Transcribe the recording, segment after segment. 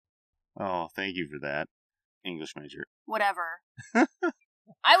Oh, thank you for that. English major. Whatever.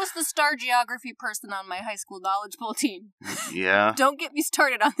 I was the star geography person on my high school knowledge bowl team. Yeah? Don't get me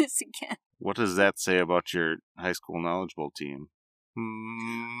started on this again. What does that say about your high school knowledge bowl team?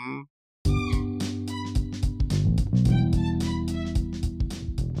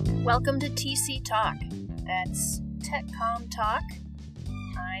 Welcome to TC Talk. That's Tech Comm Talk.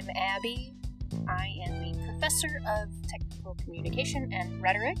 I'm Abby. I am the professor of technical communication and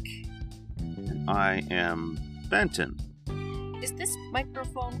rhetoric. And I am Benton. Is this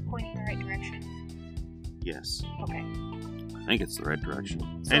microphone pointing the right direction? Yes. Okay. I think it's the right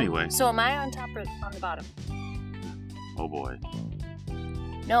direction. So, anyway. So am I on top or on the bottom? Oh boy.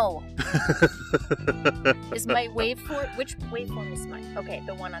 No. Is my waveform... Which waveform is mine? Okay,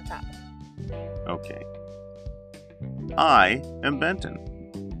 the one on top. Okay. I am Benton.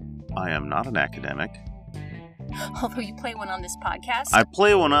 I am not an academic. Although you play one on this podcast. I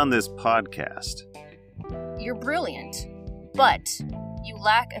play one on this podcast. You're brilliant, but you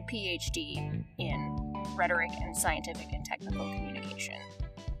lack a PhD in rhetoric and scientific and technical communication.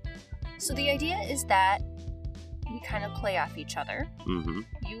 So the idea is that we kind of play off each other. Mm-hmm.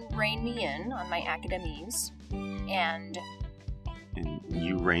 You rein me in on my academies, and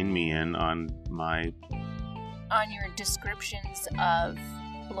you rein me in on your descriptions of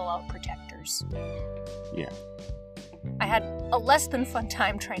blowout protectors. Yeah. I had a less than fun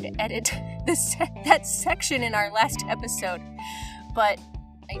time trying to edit that section in our last episode, but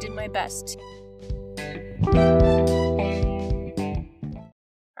I did my best.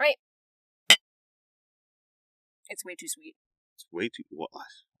 Alright. It's way too sweet. It's way too... Well,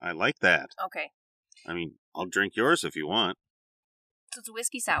 I like that. Okay. I mean, I'll drink yours if you want. So it's a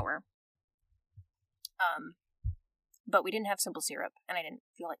whiskey sour. But we didn't have simple syrup, and I didn't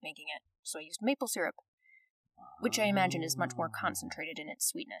feel like making it, so I used maple syrup, which I imagine is much more concentrated in its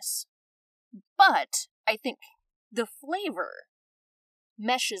sweetness. But I think the flavor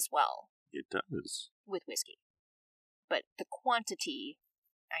meshes well. It does. With whiskey. But the quantity,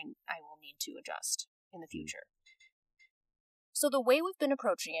 I will need to adjust in the future. So the way we've been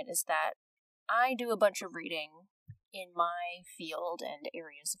approaching it is that I do a bunch of reading in my field and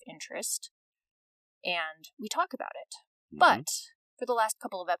areas of interest, and we talk about it. Mm-hmm. But for the last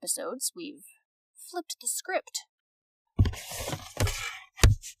couple of episodes, we've flipped the script.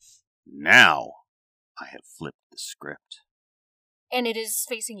 Now, I have flipped the script. And it is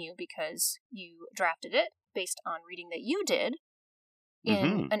facing you because you drafted it based on reading that you did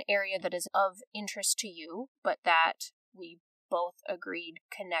in an area that is of interest to you, but that we both agreed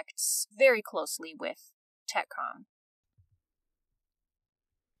connects very closely with TechComm.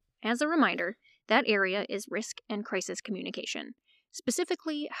 As a reminder, that area is risk and crisis communication,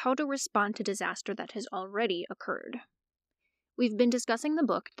 specifically how to respond to disaster that has already occurred. We've been discussing the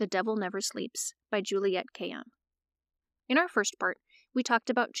book The Devil Never Sleeps by Juliette Kayyem. In our first part, we talked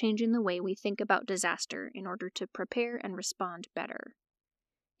about changing the way we think about disaster in order to prepare and respond better.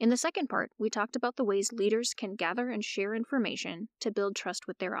 In the second part, we talked about the ways leaders can gather and share information to build trust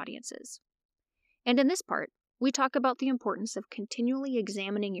with their audiences. And in this part, we talk about the importance of continually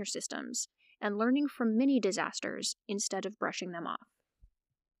examining your systems and learning from mini disasters instead of brushing them off.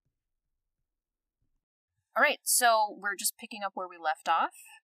 All right, so we're just picking up where we left off.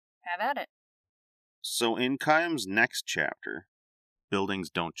 Have at it. So in Kayyem's next chapter, buildings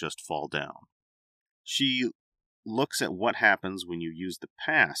don't just fall down. She looks at what happens when you use the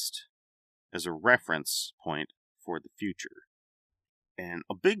past as a reference point for the future. And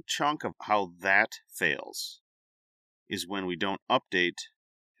a big chunk of how that fails is when we don't update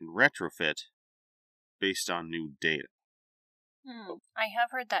and retrofit based on new data. I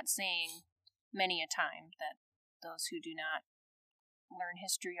have heard that saying many a time, that those who do not learn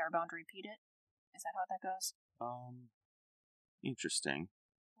history are bound to repeat it. Is that how that goes? Interesting.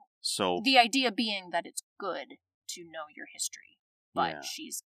 So the idea being that it's good to know your history, but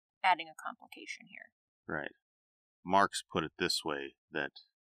she's adding a complication here. Right. Marx put it this way, that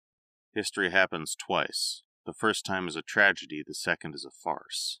history happens twice. The first time is a tragedy, the second is a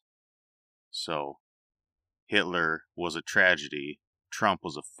farce. So, Hitler was a tragedy, Trump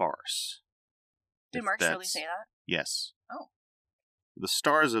was a farce. Did Marx really say that? Yes. Oh. The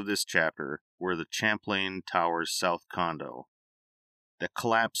stars of this chapter were the Champlain Towers South condo that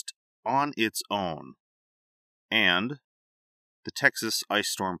collapsed on its own, and the Texas ice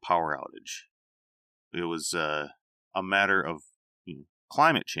storm power outage. It was a matter of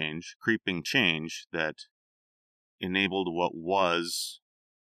climate change, creeping change, that enabled what was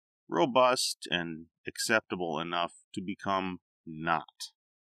robust and acceptable enough to become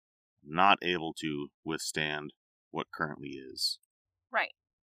not able to withstand what currently is. Right.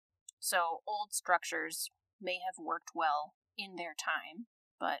 So old structures may have worked well in their time,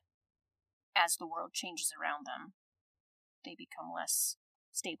 but as the world changes around them, they become less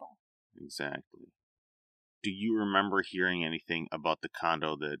stable. Exactly. Do you remember hearing anything about the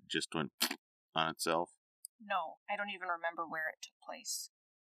condo that just went on itself? No, I don't even remember where it took place.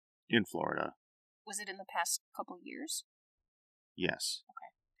 In Florida. Was it in the past couple years? Yes.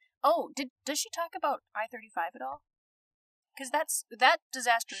 Okay. Oh, does she talk about I-35 at all? Because that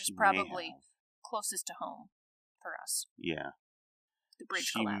disaster is probably closest to home for us. Yeah. The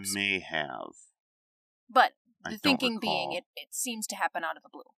bridge collapse. She may have. But the thinking being, it seems to happen out of the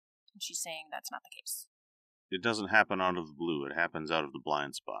blue. And she's saying that's not the case. It doesn't happen out of the blue. It happens out of the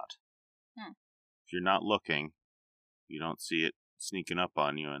blind spot. If you're not looking, you don't see it sneaking up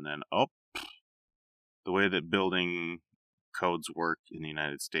on you, and then, the way that building codes work in the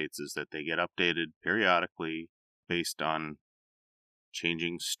United States is that they get updated periodically based on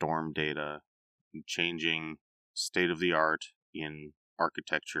changing storm data, changing state-of-the-art in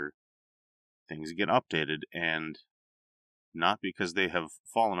architecture. Things get updated, and not because they have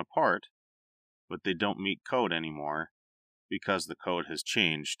fallen apart, but they don't meet code anymore because the code has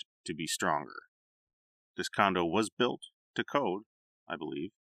changed to be stronger. This condo was built to code, I believe,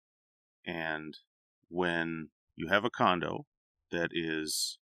 and when you have a condo that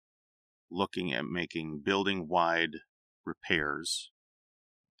is looking at making building-wide repairs,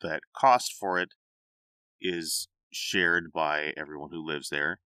 that cost for it is shared by everyone who lives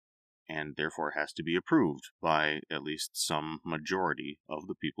there, and therefore has to be approved by at least some majority of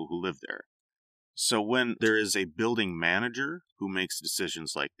the people who live there. So when there is a building manager who makes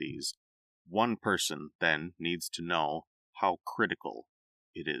decisions like these, one person then needs to know how critical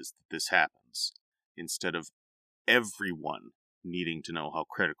it is that this happens, instead of everyone needing to know how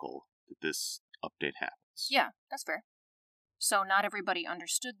critical that this update happens. Yeah, that's fair. So not everybody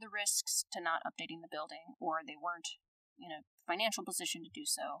understood the risks to not updating the building, or they weren't in a financial position to do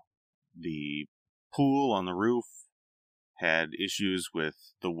so. The pool on the roof had issues with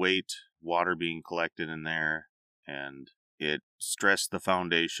the weight, water being collected in there, and it stressed the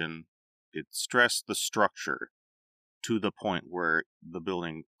foundation. It stressed the structure to the point where the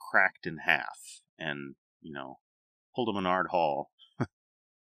building cracked in half and, pulled a Menard Hall.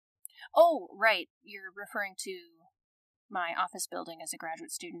 Oh, right. You're referring to my office building as a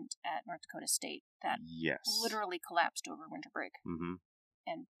graduate student at North Dakota State that literally collapsed over winter break. Mm-hmm.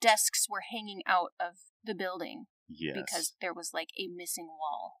 And desks were hanging out of the building Yes. because there was like a missing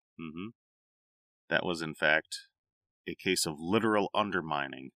wall. Mm-hmm. That was, in fact, a case of literal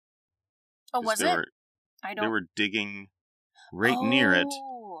undermining. Oh, was it? They were digging right near it,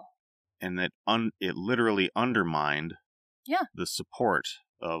 and that it literally undermined the support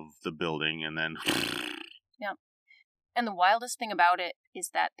of the building, and then... Yeah. And the wildest thing about it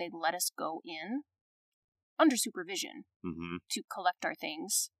is that they let us go in under supervision to collect our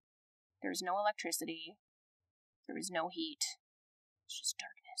things. There was no electricity. There was no heat. It's just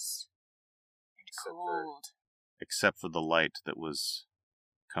darkness and cold. Except for the light that was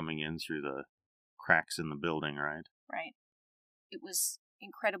coming in through the cracks in the building, right? Right. It was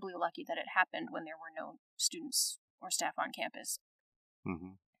incredibly lucky that it happened when there were no students or staff on campus.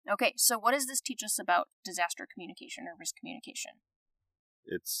 Mm-hmm. Okay, so what does this teach us about disaster communication or risk communication?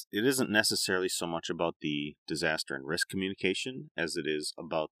 It isn't necessarily so much about the disaster and risk communication as it is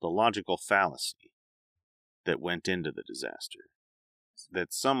about the logical fallacy that went into the disaster.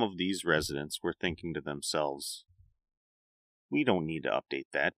 That some of these residents were thinking to themselves, we don't need to update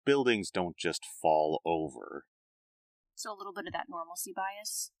that. Buildings don't just fall over. So a little bit of that normalcy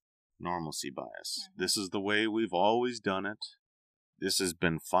bias? Normalcy bias. Mm-hmm. This is the way we've always done it. This has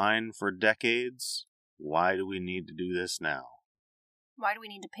been fine for decades. Why do we need to do this now? Why do we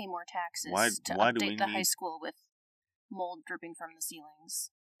need to pay more taxes to update the high school with mold dripping from the ceilings,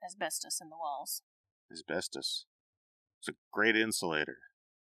 asbestos in the walls? Asbestos. It's a great insulator.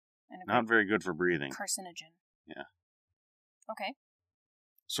 And not very good for breathing. Carcinogen. Yeah. Okay.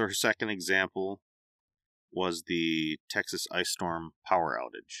 So her second example was the Texas ice storm power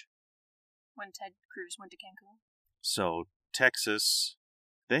outage. When Ted Cruz went to Cancun? So Texas,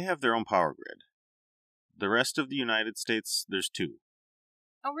 they have their own power grid. The rest of the United States, there's two.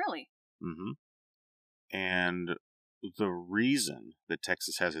 Oh, really? Mm-hmm. And the reason that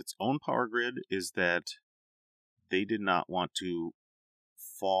Texas has its own power grid is that they did not want to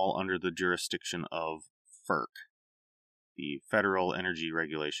fall under the jurisdiction of FERC, the Federal Energy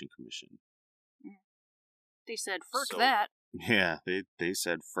Regulation Commission. They said FERC that. Yeah, they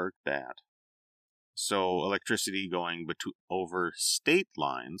said FERC that. So electricity going over state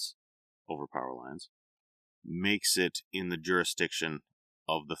lines, over power lines, makes it in the jurisdiction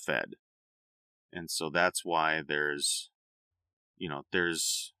of the Fed. And so that's why there's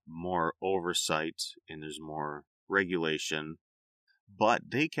more oversight and there's more regulation. But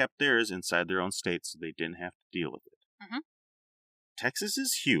they kept theirs inside their own state, so they didn't have to deal with it. Mm-hmm. Texas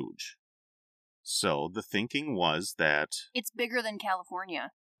is huge. So the thinking was that it's bigger than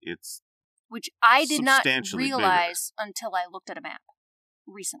California. It's which I did not substantially realize until I looked at a map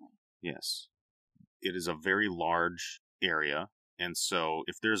recently. Yes. It is a very large area, and so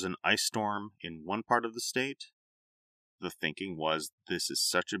if there's an ice storm in one part of the state, the thinking was this is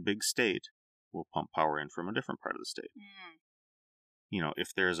such a big state, we'll pump power in from a different part of the state.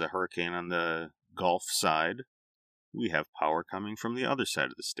 If there's a hurricane on the Gulf side, we have power coming from the other side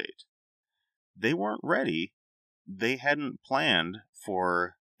of the state. They weren't ready. They hadn't planned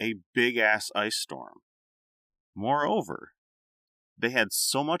for a big-ass ice storm. Moreover, they had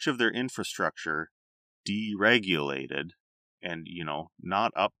so much of their infrastructure deregulated and,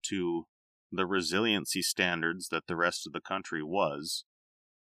 not up to the resiliency standards that the rest of the country was.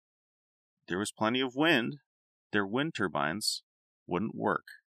 There was plenty of wind. Their wind turbines wouldn't work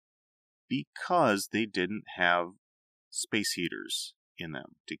because they didn't have space heaters in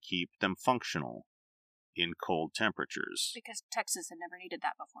them to keep them functional in cold temperatures. Because Texas had never needed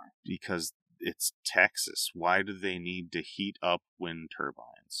that before. Because it's Texas. Why do they need to heat up wind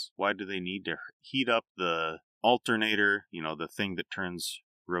turbines? Why do they need to heat up the alternator, the thing that turns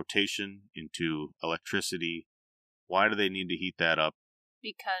rotation into electricity? Why do they need to heat that up?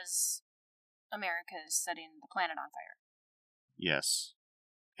 Because America is setting the planet on fire. Yes.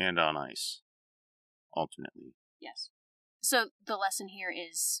 And on ice. Alternately. Yes. So the lesson here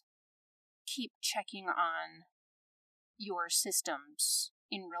is keep checking on your systems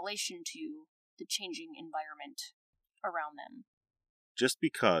in relation to the changing environment around them. Just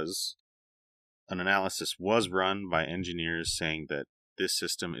because an analysis was run by engineers saying that this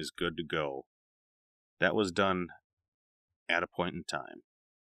system is good to go, that was done at a point in time.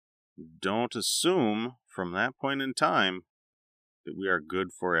 Don't assume from that point in time that we are good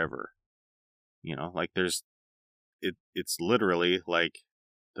forever. It's literally like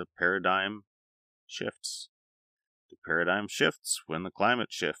the paradigm shifts. The paradigm shifts when the climate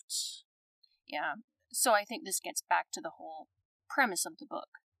shifts. Yeah. So I think this gets back to the whole premise of the book,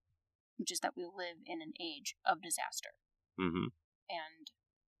 which is that we live in an age of disaster. Mm-hmm. And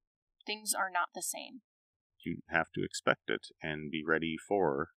things are not the same. You have to expect it and be ready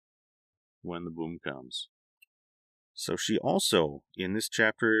for when the boom comes. So she also, in this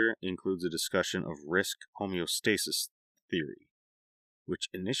chapter, includes a discussion of risk homeostasis theory, which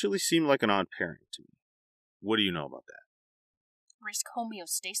initially seemed like an odd pairing to me. What do you know about that? Risk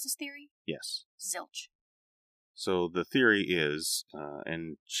homeostasis theory? Yes. Zilch. So the theory is,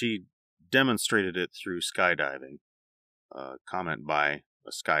 and she demonstrated it through skydiving, a comment by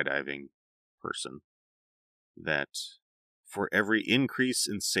a skydiving person, that for every increase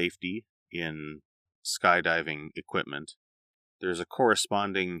in safety in skydiving equipment, there's a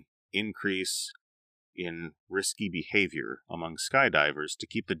corresponding increase in risky behavior among skydivers to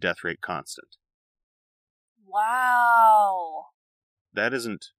keep the death rate constant. Wow! That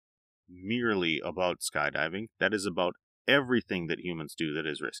isn't merely about skydiving. That is about everything that humans do that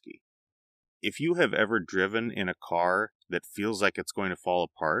is risky. If you have ever driven in a car that feels like it's going to fall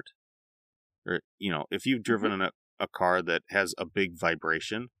apart, or, if you've driven in a car that has a big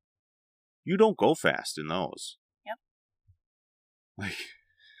vibration, you don't go fast in those. Yep.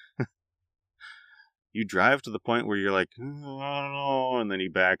 Like, you drive to the point where you're like, I don't know, and then you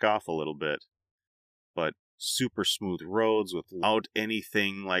back off a little bit. But super smooth roads without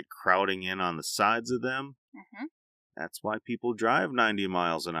anything like crowding in on the sides of them. Mm-hmm. That's why people drive 90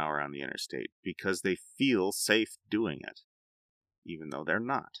 miles an hour on the interstate, because they feel safe doing it, even though they're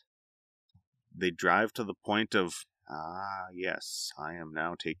not. They drive to the point of, yes, I am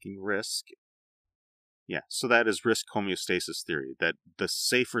now taking risk. Yeah, so that is risk homeostasis theory, that the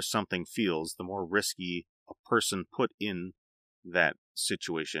safer something feels, the more risky a person put in that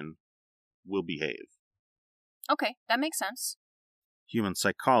situation will behave. Okay, that makes sense. Human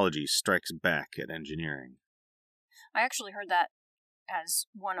psychology strikes back at engineering. I actually heard that as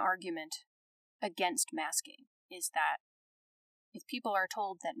one argument against masking, is that if people are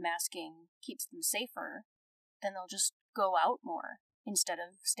told that masking keeps them safer, then they'll just go out more instead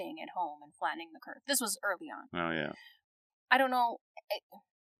of staying at home and flattening the curve. This was early on. Oh, yeah. I don't know.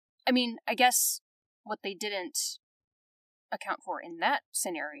 I guess what they didn't account for in that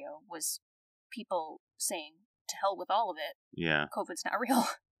scenario was people saying, to hell with all of it. Yeah. COVID's not real.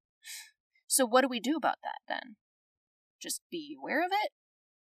 So what do we do about that then? Just be aware of it?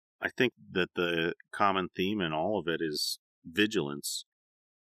 I think that the common theme in all of it is vigilance.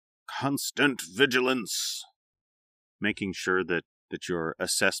 constant vigilance. Making sure that your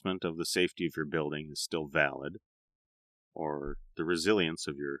assessment of the safety of your building is still valid, or the resilience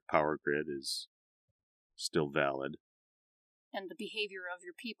of your power grid is still valid. And the behavior of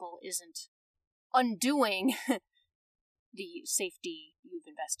your people isn't undoing the safety you've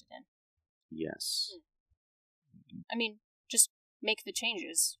invested in. Yes. I mean, just make the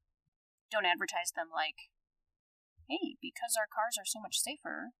changes. Don't advertise them like, hey, because our cars are so much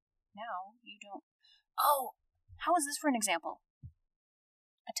safer, now you don't... Oh, how is this for an example?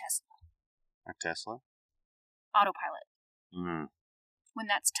 A Tesla. A Tesla? Autopilot. Mm. When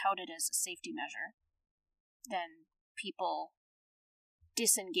that's touted as a safety measure, then people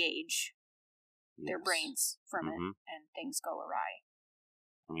disengage their brains from it, and things go awry.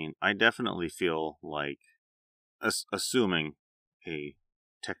 I mean, I definitely feel like, assuming a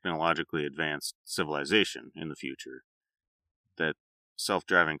technologically advanced civilization in the future, that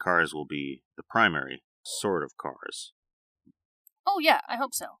self-driving cars will be the primary sort of cars. Oh yeah, I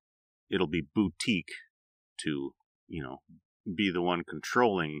hope so. It'll be boutique to, be the one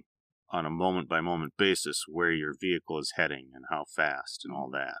controlling on a moment-by-moment basis where your vehicle is heading and how fast and all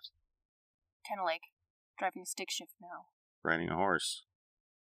that. Kind of like driving stick shift now. Riding a horse.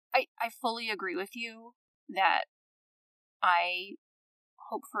 I fully agree with you that I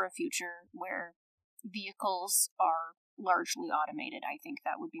hope for a future where vehicles are largely automated. I think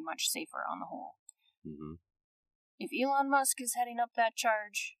that would be much safer on the whole. Mm-hmm. If Elon Musk is heading up that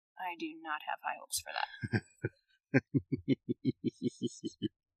charge, I do not have high hopes for that.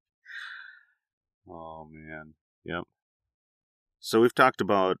 Oh, man. Yep. So we've talked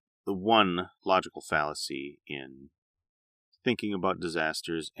about the one logical fallacy in thinking about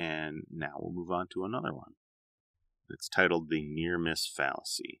disasters, and now we'll move on to another one. It's titled the near-miss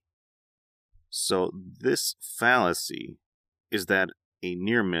fallacy. So this fallacy is that a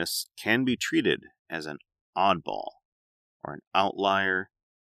near-miss can be treated as an oddball or an outlier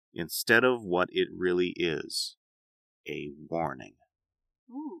instead of what it really is, a warning.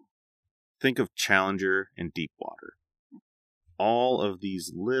 Ooh. Think of Challenger and Deepwater. All of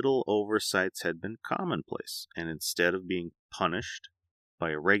these little oversights had been commonplace, and instead of being punished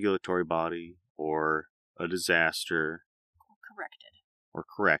by a regulatory body or a disaster...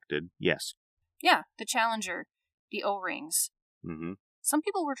 corrected, yes. Yeah, the Challenger, the O-rings. Mm-hmm. Some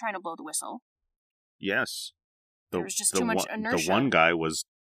people were trying to blow the whistle. Yes. There was just too much inertia. The one guy was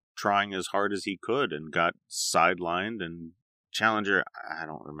trying as hard as he could and got sidelined, and Challenger, I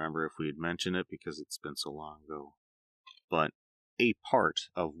don't remember if we had mentioned it because it's been so long ago, but a part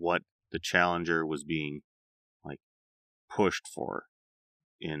of what the Challenger was being pushed for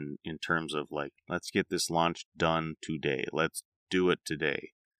in terms of let's get this launch done today. Let's do it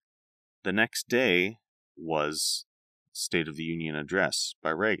today. The next day was State of the Union address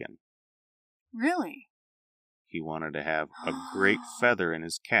by Reagan. Really? He wanted to have a great feather in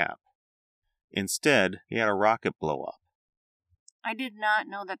his cap. Instead, he had a rocket blow up. I did not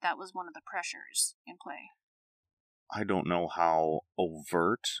know that was one of the pressures in play. I don't know how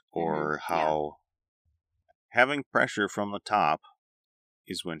overt or how... Having pressure from the top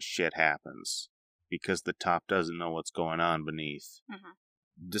is when shit happens, because the top doesn't know what's going on beneath. Mm-hmm.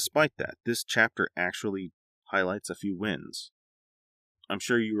 Despite that, this chapter actually highlights a few wins. I'm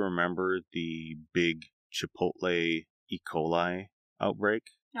sure you remember the big Chipotle E. coli outbreak.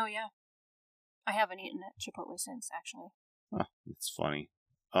 Oh, yeah. I haven't eaten at Chipotle since, actually. Oh, it's funny.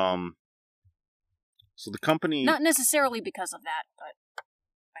 So the company... Not necessarily because of that, but...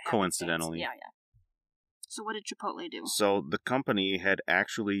 Coincidentally. Yeah. So what did Chipotle do? So the company had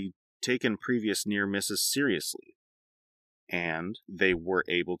actually taken previous near misses seriously, and they were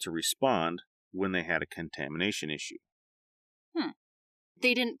able to respond when they had a contamination issue.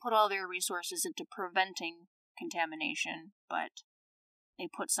 They didn't put all their resources into preventing contamination, but they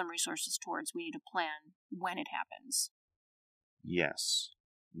put some resources towards we need a plan when it happens. Yes.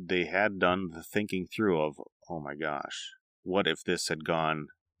 They had done the thinking through of, oh my gosh, what if this had gone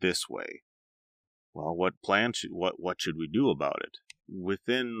this way? Well, what should we do about it?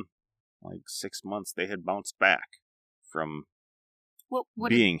 Within 6 months, they had bounced back from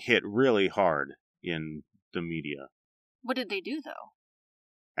being hit really hard in the media. What did they do, though?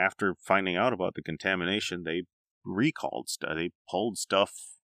 After finding out about the contamination, they recalled stuff. They pulled stuff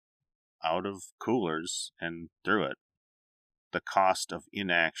out of coolers and threw it. The cost of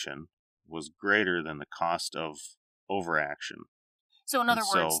inaction was greater than the cost of overaction. So in other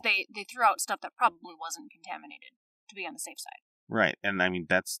words, they threw out stuff that probably wasn't contaminated to be on the safe side. Right, and I mean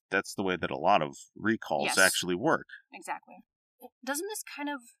that's the way that a lot of recalls actually work. Exactly. Doesn't this kind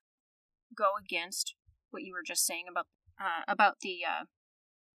of go against what you were just saying about the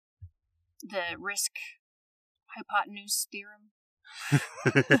The risk hypotenuse theorem?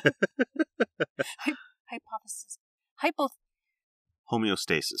 Hypothesis.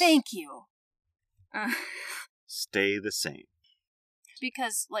 Homeostasis. Thank you. Stay the same.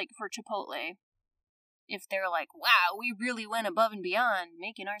 Because, like, for Chipotle, if they're like, wow, we really went above and beyond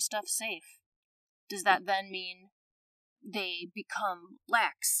making our stuff safe, does that then mean they become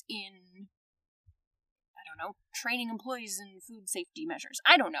lax in, I don't know, training employees in food safety measures?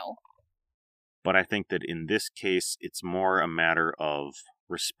 I don't know. But I think that in this case, it's more a matter of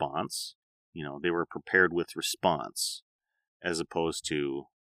response. You know, they were prepared with response, as opposed to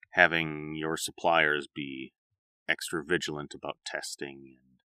having your suppliers be extra vigilant about testing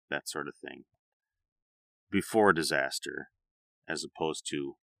and that sort of thing before disaster, as opposed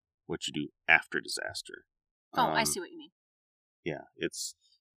to what you do after disaster. I see what you mean. Yeah, it's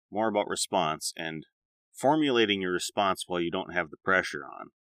more about response and formulating your response while you don't have the pressure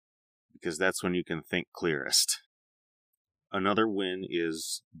on, because that's when you can think clearest. Another win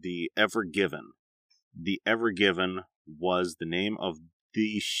is the Ever Given. The Ever Given was the name of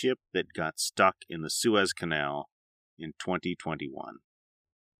the ship that got stuck in the Suez Canal in 2021.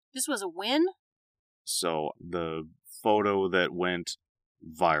 This was a win? So the photo that went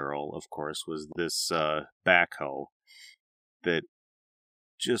viral, of course, was this backhoe that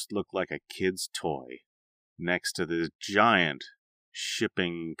just looked like a kid's toy next to this giant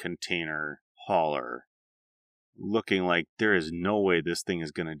shipping container hauler, looking like there is no way this thing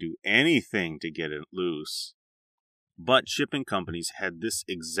is going to do anything to get it loose. But shipping companies had this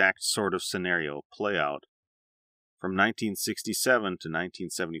exact sort of scenario play out from 1967 to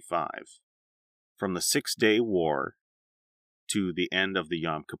 1975. From the 6-Day War to the end of the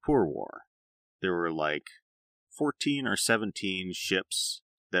Yom Kippur War, there were like 14 or 17 ships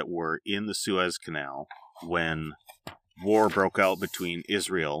that were in the Suez Canal when war broke out between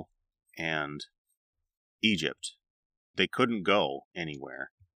Israel and Egypt. They couldn't go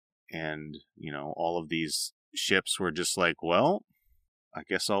anywhere. And, you know, all of these ships were just like, well, I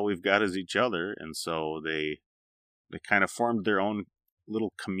guess all we've got is each other. And so they kind of formed their own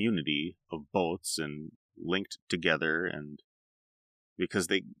little community of boats and linked together, and because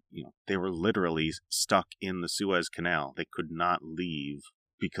they were literally stuck in the Suez Canal. They could not leave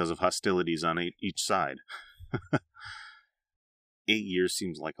because of hostilities on each side. 8 years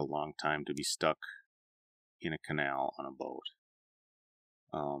seems like a long time to be stuck in a canal on a boat.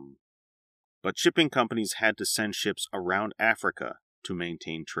 But shipping companies had to send ships around Africa to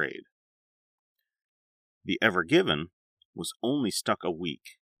maintain trade. The Ever Given was only stuck a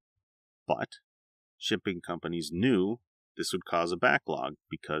week, but shipping companies knew this would cause a backlog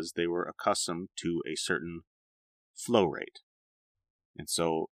because they were accustomed to a certain flow rate. And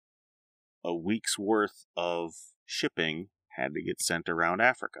so a week's worth of shipping had to get sent around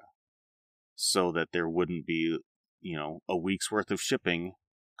Africa so that there wouldn't be, a week's worth of shipping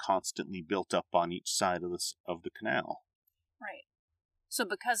constantly built up on each side of the canal. Right. So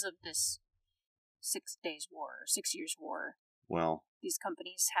because of this 6 days war, or 6 years war, well, these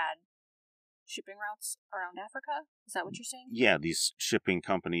companies had shipping routes around Africa? Is that what you're saying? Yeah, these shipping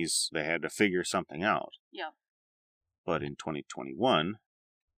companies, they had to figure something out. Yeah. But in 2021,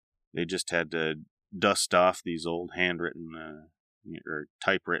 they just had to dust off these old handwritten or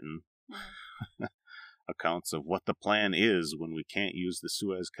typewritten accounts of what the plan is when we can't use the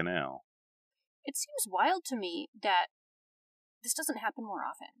Suez Canal. It seems wild to me that this doesn't happen more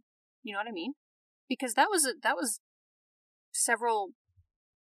often. You know what I mean? Because that was several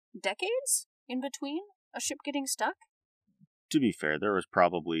decades in between a ship getting stuck. To be fair, there was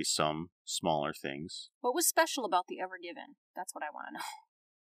probably some smaller things. What was special about the Ever Given? That's what I want to know.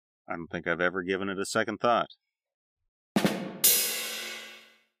 I don't think I've ever given it a second thought.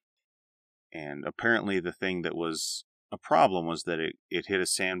 And apparently the thing that was a problem was that it hit a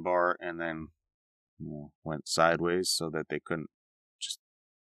sandbar and then went sideways so that they couldn't just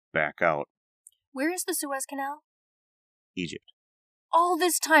back out. Where is the Suez Canal? Egypt. All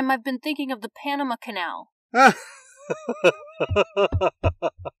this time I've been thinking of the Panama Canal.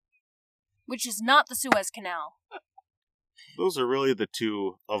 Which is not the Suez Canal. Those are really the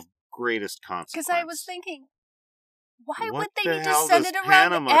two of greatest consequence. Because I was thinking, why what would they the need to hell send does it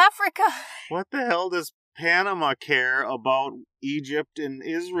around Africa? What the hell does Panama care about Egypt and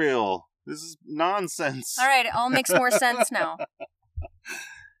Israel? This is nonsense. All right, it all makes more sense now.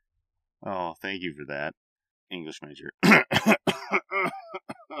 Oh, thank you for that, English major.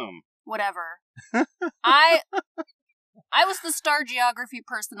 Whatever. I was the star geography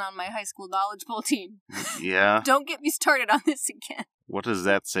person on my high school knowledge bowl team. Yeah? Don't get me started on this again. What does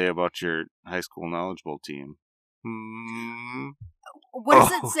that say about your high school knowledge bowl team? What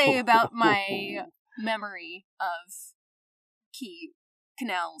does it say about my memory of key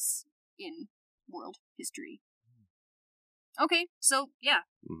canals in world history? Okay, so, yeah.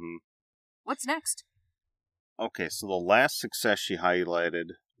 Mm-hmm. What's next? Okay, so the last success she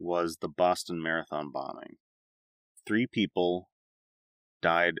highlighted was the Boston Marathon bombing. 3 people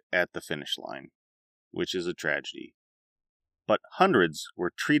died at the finish line, which is a tragedy. But hundreds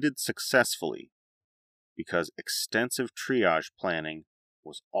were treated successfully because extensive triage planning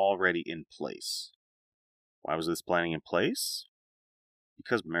was already in place. Why was this planning in place?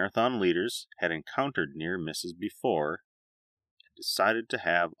 Because marathon leaders had encountered near misses before and decided to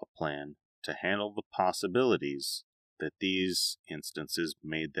have a plan to handle the possibilities that these instances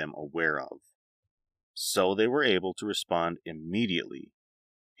made them aware of. So they were able to respond immediately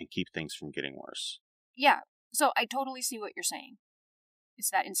and keep things from getting worse. Yeah, so I totally see what you're saying. It's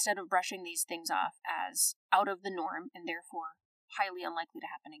that instead of brushing these things off as out of the norm and therefore highly unlikely to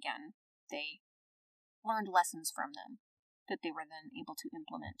happen again, they learned lessons from them that they were then able to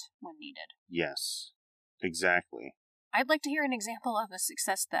implement when needed. Yes, exactly. I'd like to hear an example of a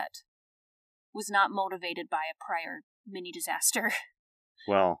success that was not motivated by a prior mini disaster.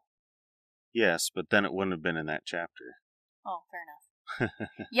 Well, yes, but then it wouldn't have been in that chapter. Oh, fair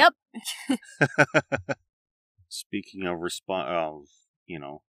enough. Yep. Speaking of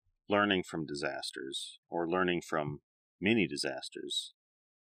learning from disasters or learning from mini disasters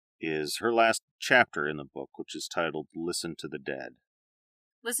is her last chapter in the book, which is titled Listen to the Dead.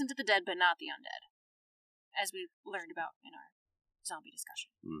 Listen to the dead, but not the undead, as we learned about in our zombie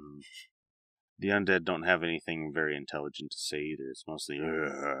discussion. Mm-hmm. The undead don't have anything very intelligent to say either. It's mostly...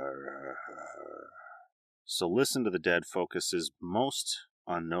 So Listen to the Dead focuses most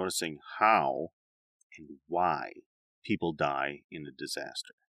on noticing how and why people die in a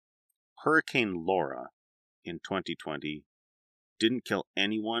disaster. Hurricane Laura in 2020 didn't kill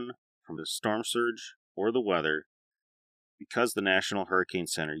anyone from the storm surge or the weather because the National Hurricane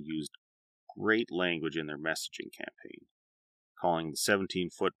Center used great language in their messaging campaign, calling the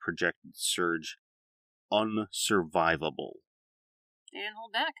 17-foot projected surge unsurvivable. They didn't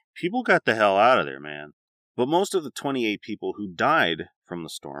hold back. People got the hell out of there, man. But most of the 28 people who died from the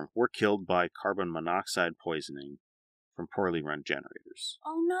storm were killed by carbon monoxide poisoning from poorly run generators.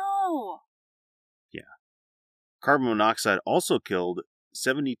 Oh no! Yeah. Carbon monoxide also killed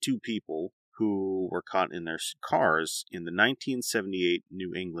 72 people who were caught in their cars in the 1978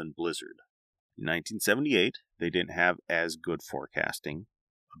 New England blizzard. In 1978, they didn't have as good forecasting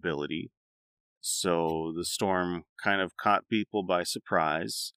ability, so the storm kind of caught people by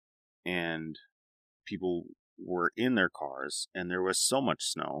surprise, and people were in their cars, and there was so much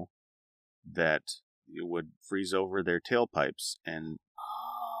snow that it would freeze over their tailpipes, and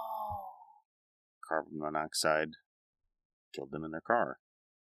carbon monoxide killed them in their car.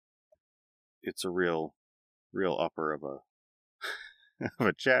 It's a real upper of a of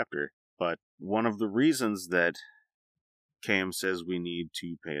a chapter, but one of the reasons that Cam says we need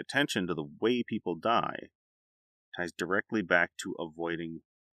to pay attention to the way people die ties directly back to avoiding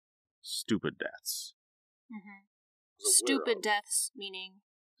stupid deaths. Mm-hmm. Stupid deaths, meaning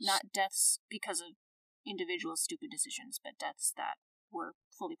not deaths because of individual stupid decisions, but deaths that were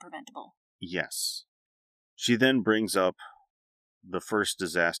fully preventable. Yes. She then brings up the first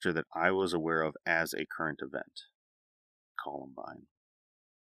disaster that I was aware of as a current event, Columbine.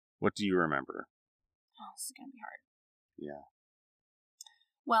 What do you remember? Oh, this is going to be hard. Yeah.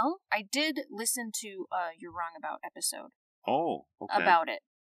 Well, I did listen to You're Wrong About episode. Oh, okay. About it.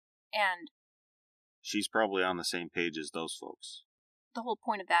 And she's probably on the same page as those folks. The whole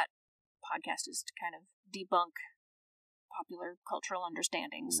point of that podcast is to kind of debunk popular cultural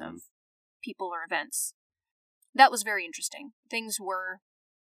understandings of people or events. That was very interesting. Things were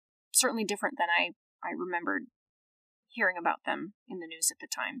certainly different than I remembered hearing about them in the news at the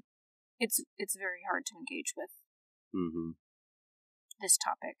time. It's very hard to engage with this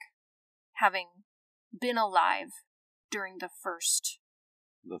topic, having been alive during the first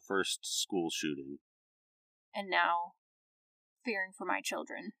school shooting, and now fearing for my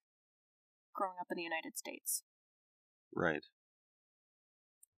children growing up in the United States. Right.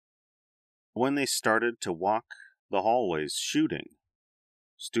 When they started to walk the hallways shooting,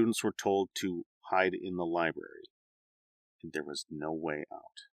 students were told to hide in the library, and there was no way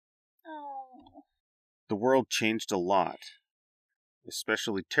out. Oh. The world changed a lot,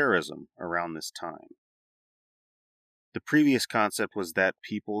 especially terrorism, around this time. The previous concept was that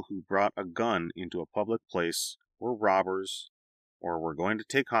people who brought a gun into a public place were robbers or were going to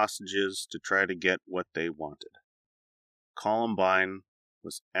take hostages to try to get what they wanted. Columbine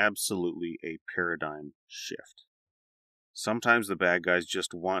was absolutely a paradigm shift. Sometimes the bad guys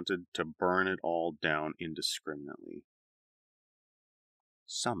just wanted to burn it all down indiscriminately.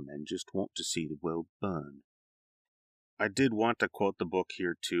 Some men just want to see the world burn. I did want to quote the book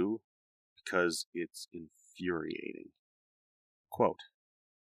here too, because it's infuriating. Quote,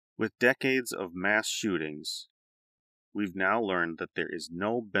 "With decades of mass shootings, we've now learned that there is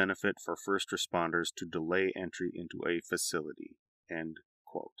no benefit for first responders to delay entry into a facility." End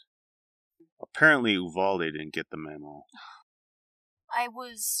quote. Apparently Uvalde didn't get the memo. I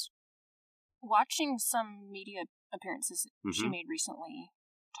was watching some media appearances she made recently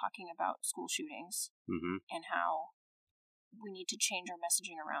talking about school shootings and how we need to change our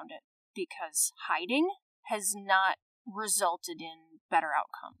messaging around it because hiding has not resulted in better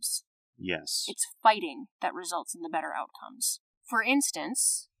outcomes. Yes. It's fighting that results in the better outcomes. For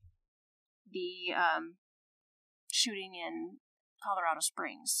instance, the shooting in Colorado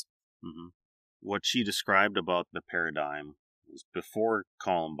Springs. What she described about the paradigm was before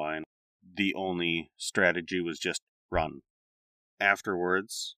Columbine, the only strategy was just run.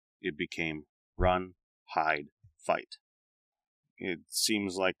 Afterwards, it became run, hide, fight. It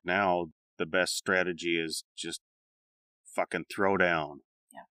seems like now the best strategy is just fucking throw down.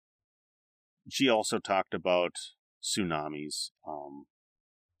 Yeah. She also talked about tsunamis.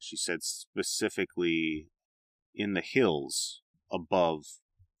 She said specifically in the hills above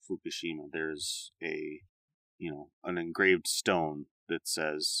Fukushima, there's an engraved stone that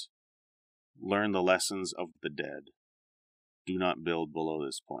says, "Learn the lessons of the dead. Do not build below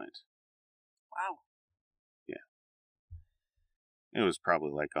this point." Wow. Yeah. It was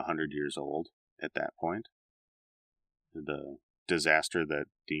probably like 100 years old at that point. The disaster that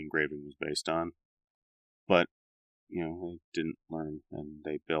the engraving was based on. But, they didn't learn and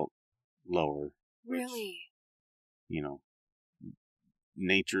they built lower. Really? Which,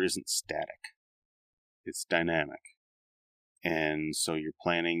 nature isn't static. It's dynamic. And so your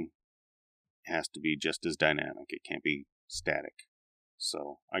planning has to be just as dynamic. It can't be static.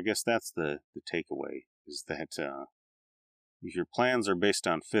 So I guess that's the takeaway, is that if your plans are based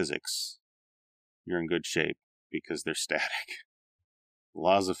on physics, you're in good shape because they're static.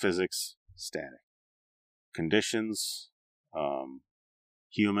 Laws of physics, static. Conditions,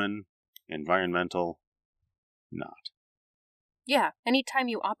 human, environmental, not. Yeah, anytime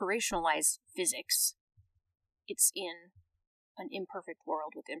you operationalize physics, it's in an imperfect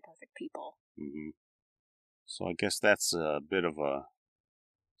world with imperfect people. So I guess that's a bit of a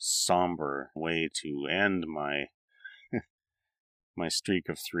somber way to end my my streak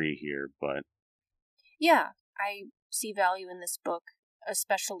of 3 here, but... Yeah, I see value in this book,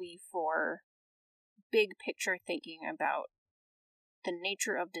 especially for big picture thinking about the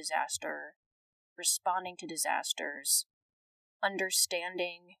nature of disaster, responding to disasters,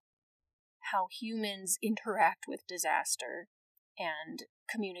 understanding how humans interact with disaster, and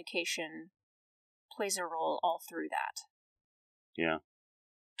communication plays a role all through that. Yeah.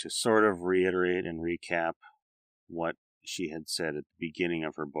 To sort of reiterate and recap what she had said at the beginning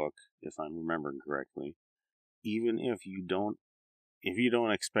of her book, if I'm remembering correctly, even if you don't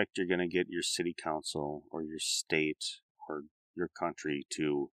expect you're going to get your city council or your state or your country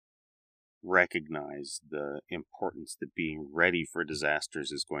to recognize the importance that being ready for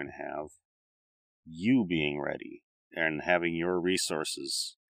disasters is going to have, you being ready and having your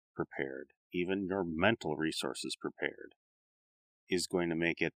resources prepared, even your mental resources prepared, is going to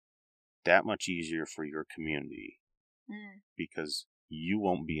make it that much easier for your community because you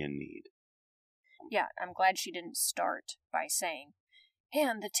won't be in need. Yeah, I'm glad she didn't start by saying,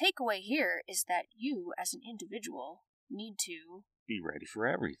 and the takeaway here is that you, as an individual, need to be ready for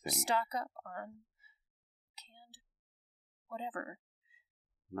everything. Stock up on canned whatever.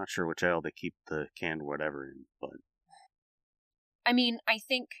 I'm not sure which aisle they keep the canned whatever in, but... I mean, I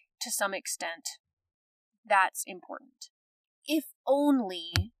think to some extent that's important. If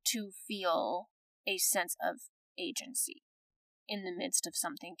only to feel a sense of agency in the midst of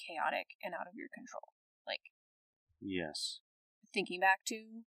something chaotic and out of your control. Like... Yes. Thinking back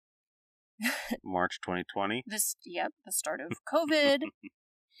to... March 2020? The start of COVID.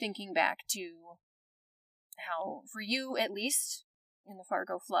 Thinking back to how, for you at least, in the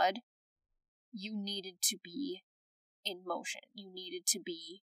Fargo flood, you needed to be in motion. You needed to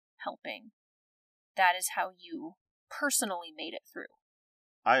be helping. That is how you personally made it through.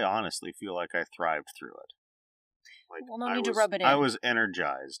 I honestly feel like I thrived through it. Like, well, no need to rub it in. I was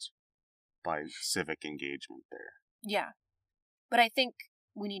energized by civic engagement there. Yeah. But I think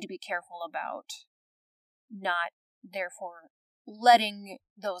we need to be careful about not, therefore, letting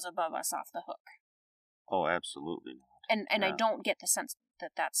those above us off the hook. Oh, absolutely not. And yeah. I don't get the sense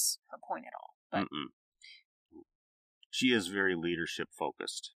that that's her point at all. But She is very leadership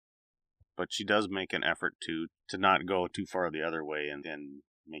focused. But she does make an effort to not go too far the other way and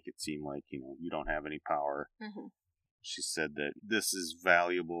make it seem like, you don't have any power. Mm-hmm. She said that this is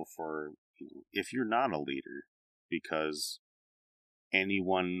valuable for, if you're not a leader, because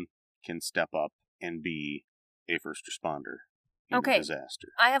anyone can step up and be a first responder in a disaster.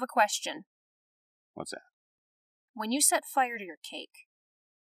 I have a question. What's that? When you set fire to your cake,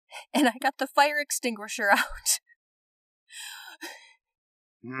 and I got the fire extinguisher out...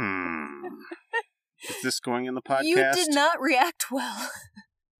 Is this going in the podcast? You did not react well.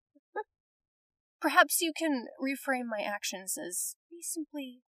 Perhaps you can reframe my actions as me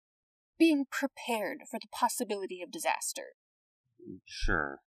simply being prepared for the possibility of disaster.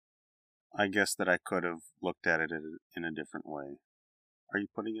 Sure. I guess that I could have looked at it in a different way. Are you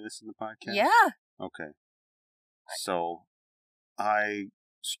putting this in the podcast? Yeah. Okay. So, I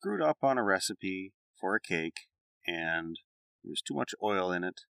screwed up on a recipe for a cake, and there was too much oil in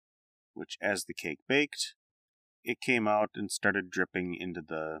it, which, as the cake baked, it came out and started dripping into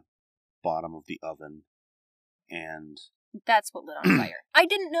the bottom of the oven. And that's what lit on fire. I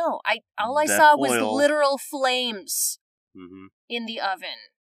didn't know. All I saw was literal flames in the oven.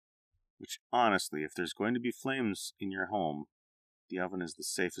 Which, honestly, if there's going to be flames in your home, the oven is the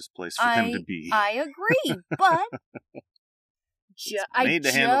safest place for them to be. I agree, but made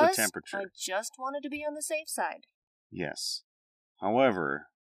to handle the temperature. I just wanted to be on the safe side. Yes. However,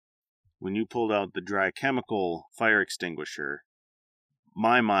 when you pulled out the dry chemical fire extinguisher,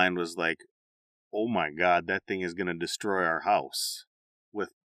 my mind was like, oh my god, that thing is going to destroy our house.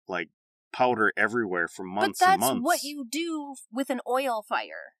 With, powder everywhere for months and months. But that's what you do with an oil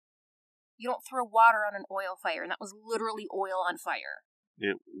fire. You don't throw water on an oil fire, and that was literally oil on fire.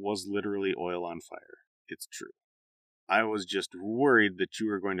 It was literally oil on fire. It's true. I was just worried that you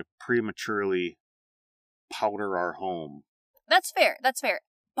were going to prematurely powder our home. That's fair.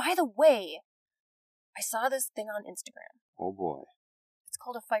 By the way, I saw this thing on Instagram. Oh boy. It's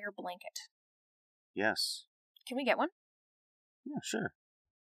called a fire blanket. Yes. Can we get one? Yeah, sure.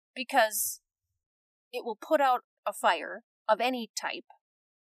 Because it will put out a fire of any type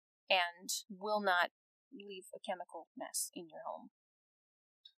and will not leave a chemical mess in your home.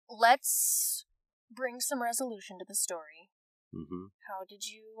 Let's bring some resolution to the story. Mm-hmm. How did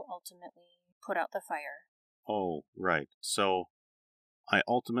you ultimately put out the fire? Oh, right. So, I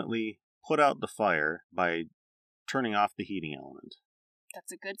ultimately put out the fire by turning off the heating element.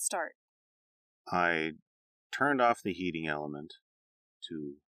 That's a good start. I turned off the heating element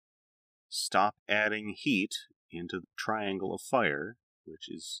to stop adding heat into the triangle of fire, which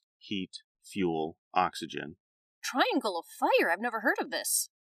is heat, fuel, oxygen. Triangle of fire? I've never heard of this.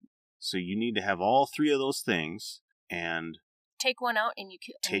 So you need to have all three of those things, and take one out and you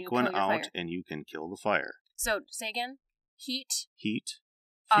take one out and you can kill the fire. So, say again. Heat, fuel.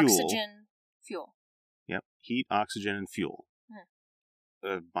 Oxygen, fuel. Yep, heat, oxygen, and fuel.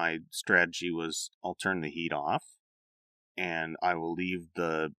 My strategy was I'll turn the heat off, and I will leave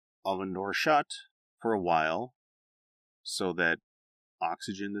the oven door shut for a while so that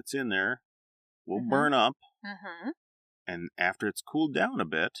oxygen that's in there will burn up. And after it's cooled down a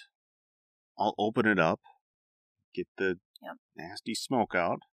bit, I'll open it up, get the nasty smoke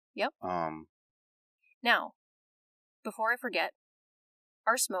out. Yep. Now, before I forget,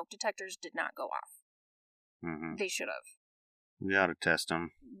 our smoke detectors did not go off. They should have. We ought to test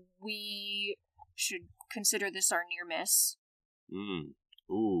them. We should consider this our near miss.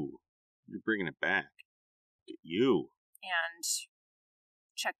 Ooh, you're bringing it back. Get you. And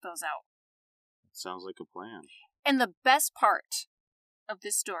check those out. That sounds like a plan. And the best part of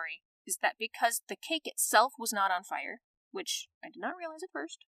this story is that because the cake itself was not on fire, which I did not realize at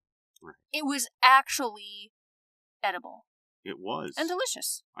first, it was actually edible. It was. And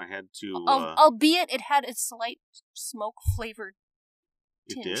delicious. I had to... albeit it had a slight smoke-flavored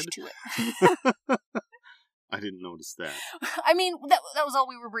tinge to it. I didn't notice that. I mean, that was all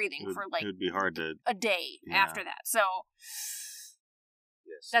we were breathing for, it would be hard to... a day after that. So,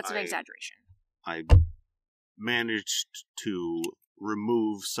 that's an exaggeration. I managed to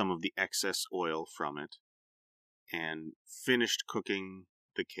remove some of the excess oil from it and finished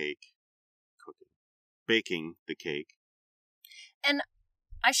baking the cake. And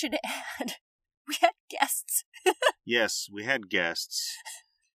I should add, we had guests. Yes, we had guests.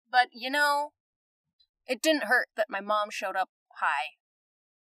 But, it didn't hurt that my mom showed up high.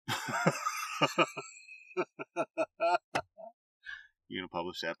 You gonna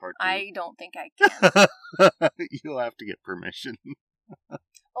publish that part too? I don't think I can. You'll have to get permission.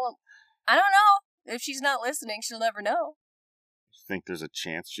 Well, I don't know. If she's not listening, she'll never know. You think there's a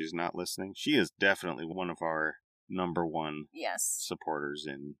chance she's not listening? She is definitely one of our #1 Yes. supporters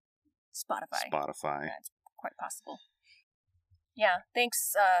in Spotify. Spotify. That's quite possible. Yeah,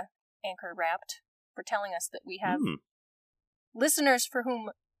 thanks, Anchor Wrapped, for telling us that we have listeners for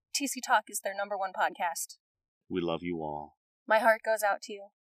whom TC Talk is their #1 podcast. We love you all. My heart goes out to you.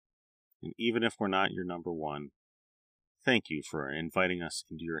 And even if we're not your #1, thank you for inviting us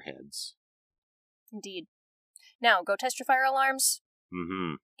into your heads. Indeed. Now, go test your fire alarms.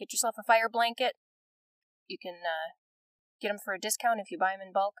 Mm-hmm. Get yourself a fire blanket. You can get them for a discount if you buy them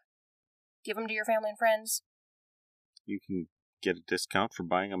in bulk. Give them to your family and friends. You can get a discount for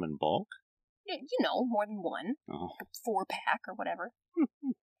buying them in bulk? You know, more than one. Oh. Like a 4-pack or whatever.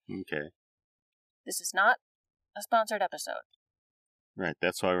 Okay. This is not a sponsored episode. Right,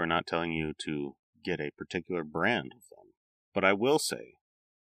 that's why we're not telling you to get a particular brand of them. But I will say,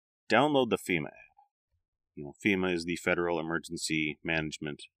 download the FEMA app. You know, FEMA is the Federal Emergency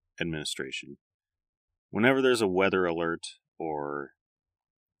Management Administration. Whenever there's a weather alert or,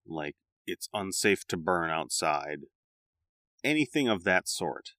 like, it's unsafe to burn outside, anything of that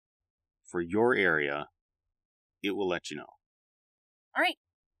sort, for your area, it will let you know. All right.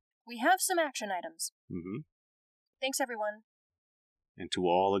 We have some action items. Mm-hmm. Thanks, everyone. And to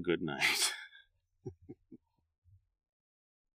all a good night.